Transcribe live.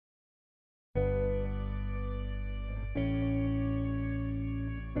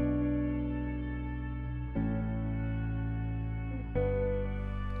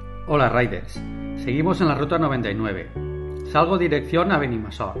Hola Riders, seguimos en la ruta 99. Salgo dirección a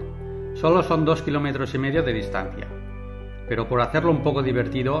Benimassot. Solo son 2,5 kilómetros de distancia, pero por hacerlo un poco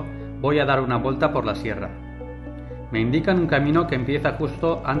divertido voy a dar una vuelta por la sierra. Me indican un camino que empieza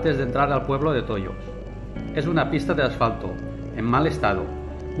justo antes de entrar al pueblo de Tollos. Es una pista de asfalto, en mal estado,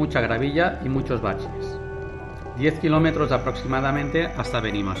 mucha gravilla y muchos baches. 10 kilómetros aproximadamente hasta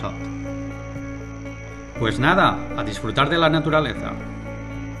Benimassot. Pues nada, a disfrutar de la naturaleza.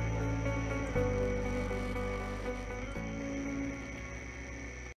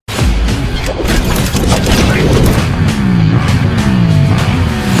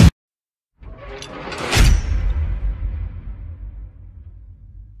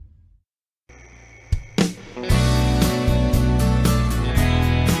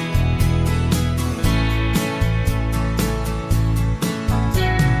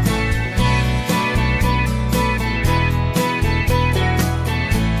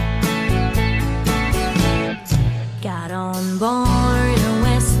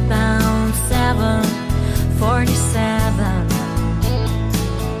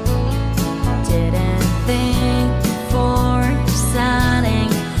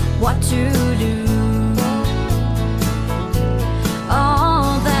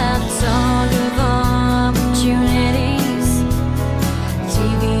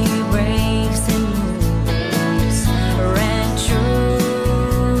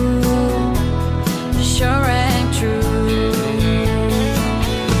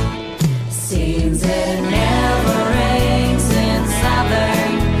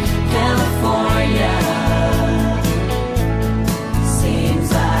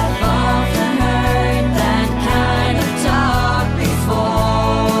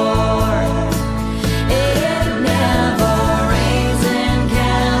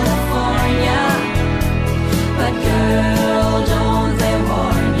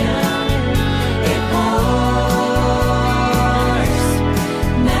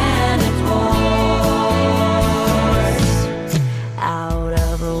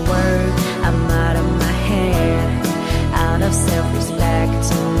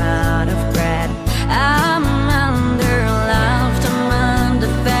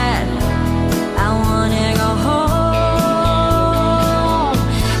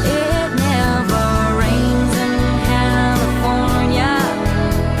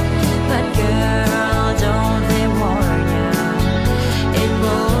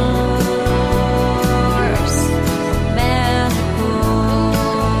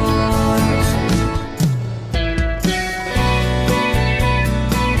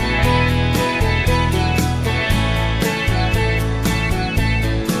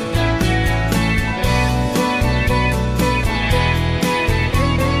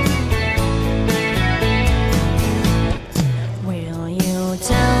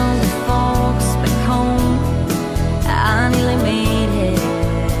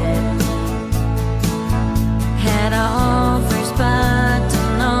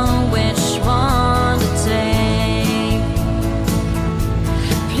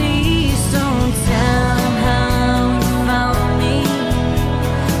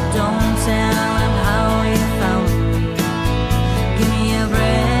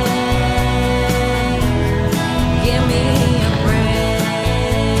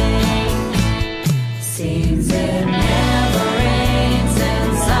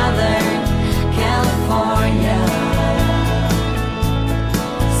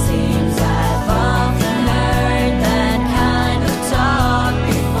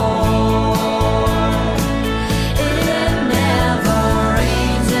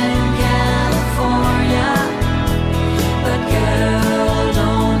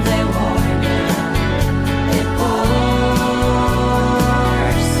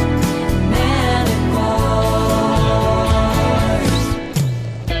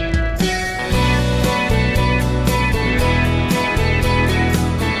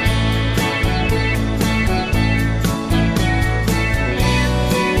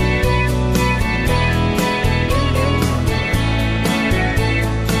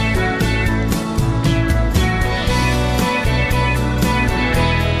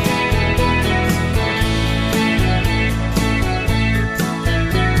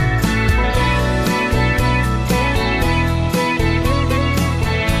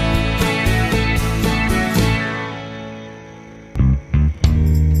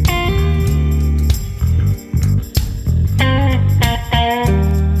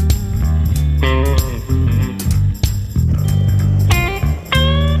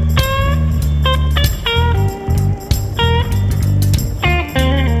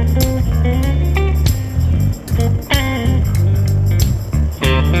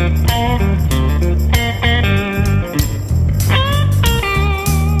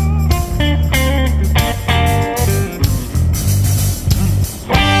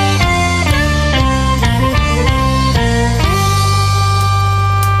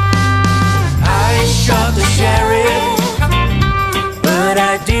 but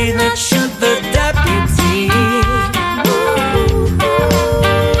I did not shoot the deputy.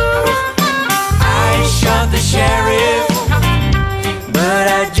 I shot the sheriff, but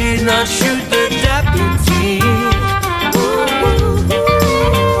I did not shoot the deputy.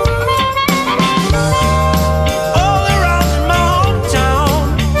 All around my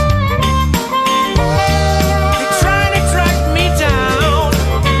hometown, they trying to track me down.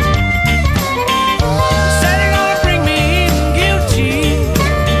 Said they're gonna bring me in guilty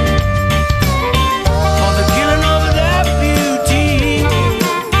for the killing of a deputy.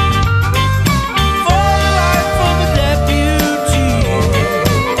 For the life of a deputy.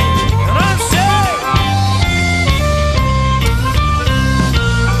 And I'm saying,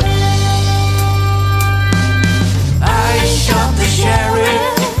 I shot the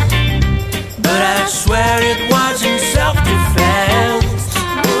sheriff, but I swear it was in self-defense.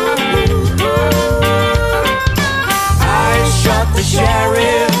 I shot the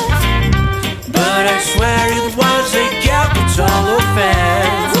sheriff, but I swear it was a capital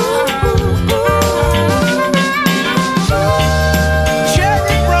offense.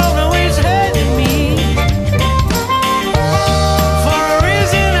 Sheriff Bruno is heading me for a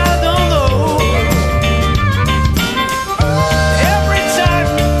reason I don't know. Every time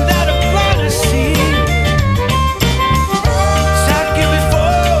that I plant a seed, start it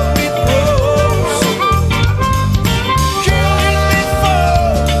before it grows. Kill it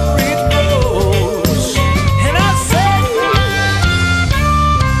before it grows. And I say,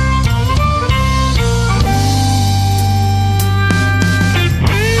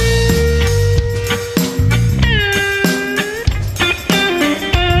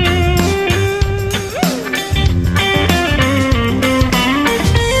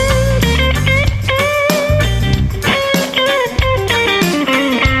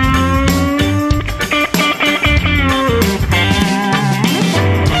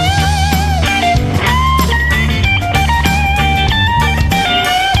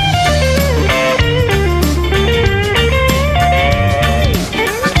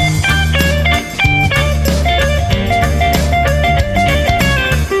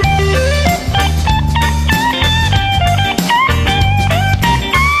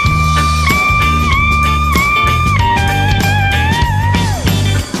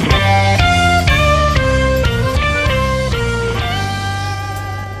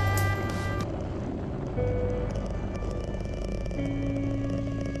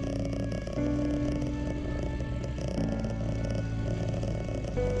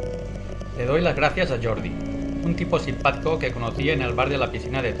 Le doy las gracias a Jordi, un tipo simpático que conocí en el bar de la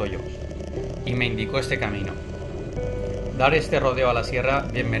piscina de Tollos, y me indicó este camino. Dar este rodeo a la sierra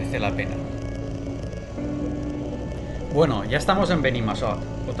bien merece la pena. Bueno, ya estamos en Benimassot,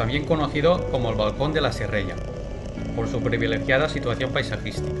 o también conocido como el Balcón de la Serrella, por su privilegiada situación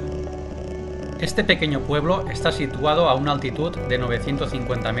paisajística. Este pequeño pueblo está situado a una altitud de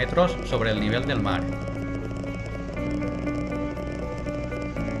 950 metros sobre el nivel del mar.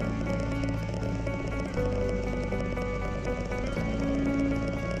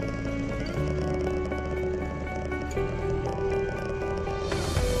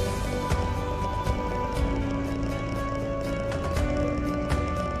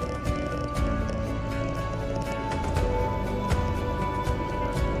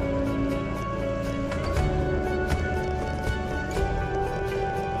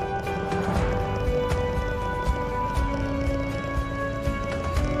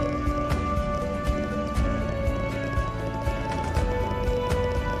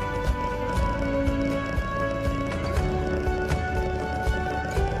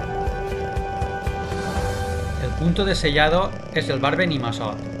 El punto de sellado es el bar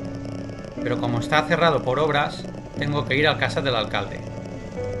Benimassot, pero como está cerrado por obras, tengo que ir a casa del alcalde.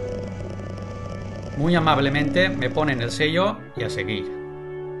 Muy amablemente me ponen el sello y a seguir.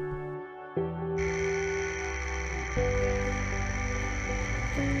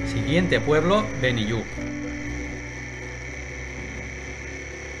 Siguiente pueblo, Benillup.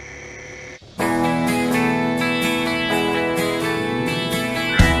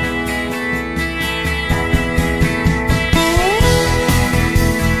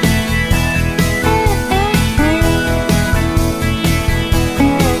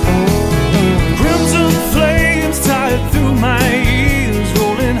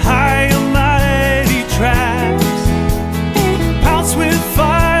 With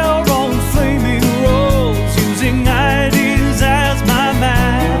fire on flaming road.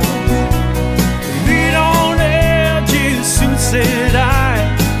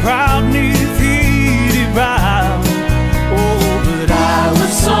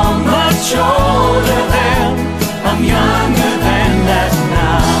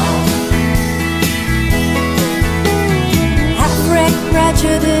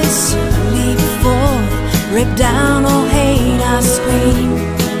 Rip down all hate, I scream.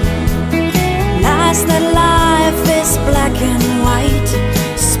 Lies that life is black and white,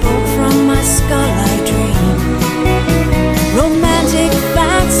 spoke from my skull, I dream. Romantic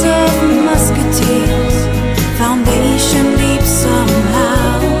facts of musketeers, foundation deep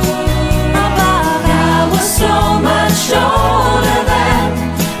somehow. I was so much older then,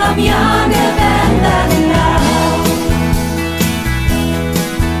 I'm younger than that now.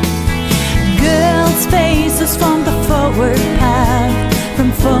 Girls' faces from the forward path,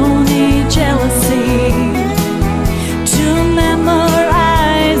 from phony jealousy to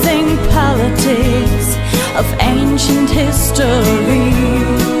memorizing politics of ancient history.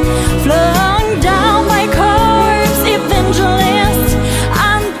 Flung down by corpse evangelists,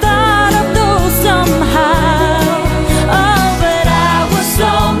 I'm thought of those somehow. Oh, but I was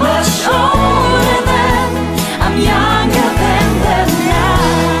so much older then, I'm younger than that now.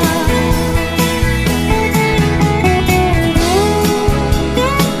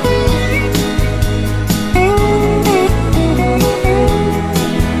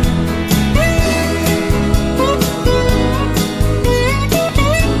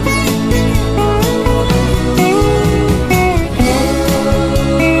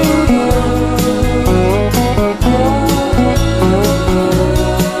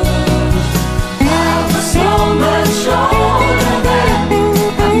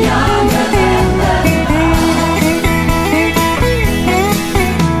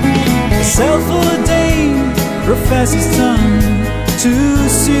 Self-ordained professor's son, too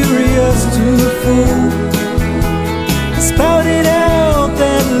serious to fool, spouted out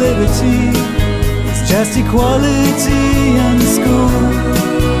that liberty is just equality in school.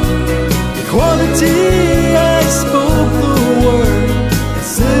 Equality, I spoke the word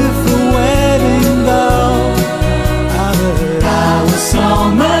as if a wedding vow. But I was so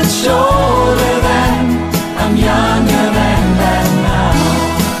much older then, I'm younger than that now.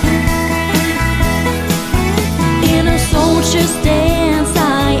 Soldiers dance,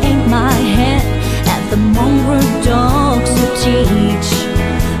 I aim my head at the mongrel dogs who teach,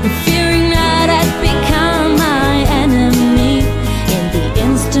 fearing that I'd become my enemy in the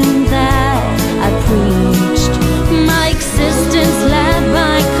instant that I preached. My existence led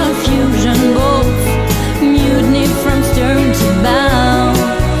by confusion, both mutiny from stern to bow.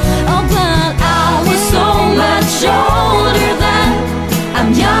 Oh, but I was so much older then,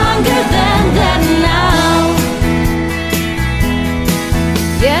 I'm younger than that now.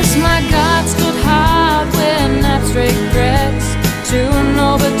 Yes, my God stood hard when abstract regrets, too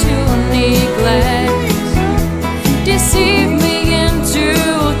noble to neglect, deceived me into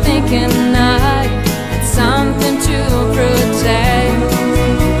thinking I had something to protect.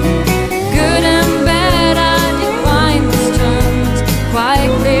 Good and bad, I define these terms,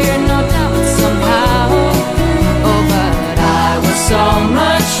 quite clear, no doubt somehow. Oh, but I was so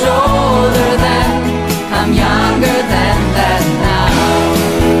much older then, I'm younger than that now.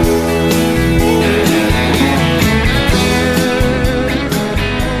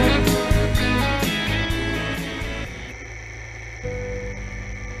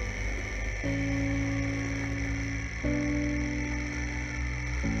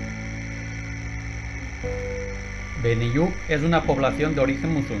 Benillup es una población de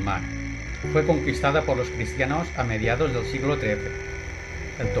origen musulmán. Fue conquistada por los cristianos a mediados del siglo XIII.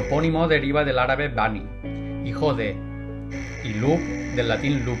 El topónimo deriva del árabe bani, hijo de, y lup del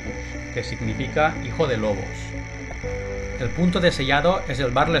latín lupus, que significa hijo de lobos. El punto de sellado es el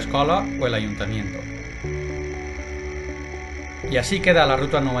bar La Escola o el ayuntamiento. Y así queda la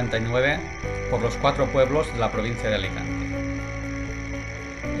ruta 99 por los 4 pueblos de la provincia de Alicante.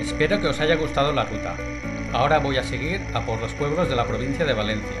 Espero que os haya gustado la ruta. Ahora voy a seguir a por los pueblos de la provincia de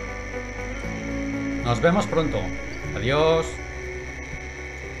Valencia. Nos vemos pronto. Adiós.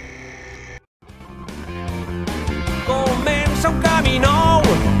 Comença un camí nou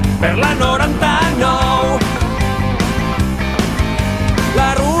per la 99.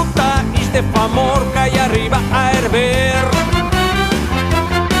 La ruta ix de Famorca i arriba a Herber.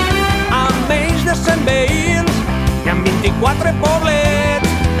 Amb menys de 100 veïns i amb 24 poblets.